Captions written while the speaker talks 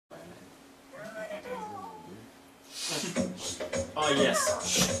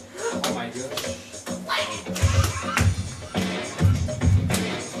Yes. Oh my god.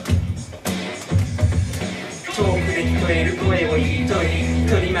 遠くで聞こえる声を一人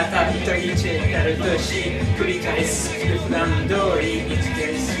鳥また一人チェやるとし繰り返す普段通り一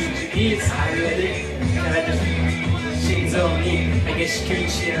回数字される体心臓に激しく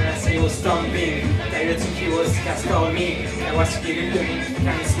幸せをストンピング頼つ気を透かすとみ淡すぎる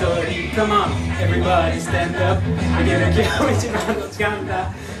感ストーリー Come on everybody stand up 上げる気を一番の掴ん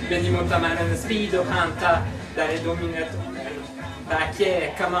だ目にもたまらぬスピードハンター誰ドミナとBack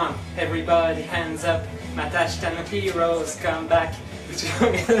yeah, come on, everybody hands up また下の heroes come back 後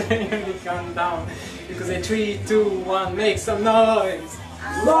ろがないように come down Because 3, 2, 1, make some noise!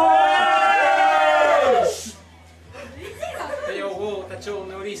 Yo, 王たち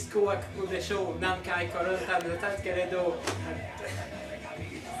のリスクはここでしょう何回転んだんだけれど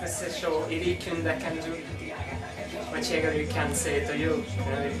不正称入り組んだ感情待ち上がる完成という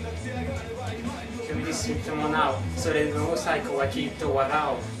準備するともなおそれの最高はきっと笑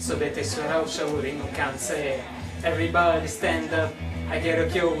おうすべて空を勝利の完成 Everybody stand up 上げ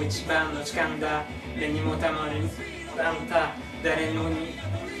る今日一番の掴んだ目にもたまるあんた誰のに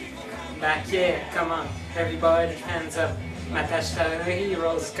Back yeah, come on Everybody hands up また下の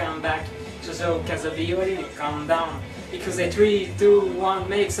heroes come back 徐々風日和に calm down Because 3, 2, 1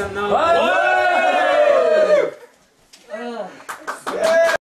 make some noise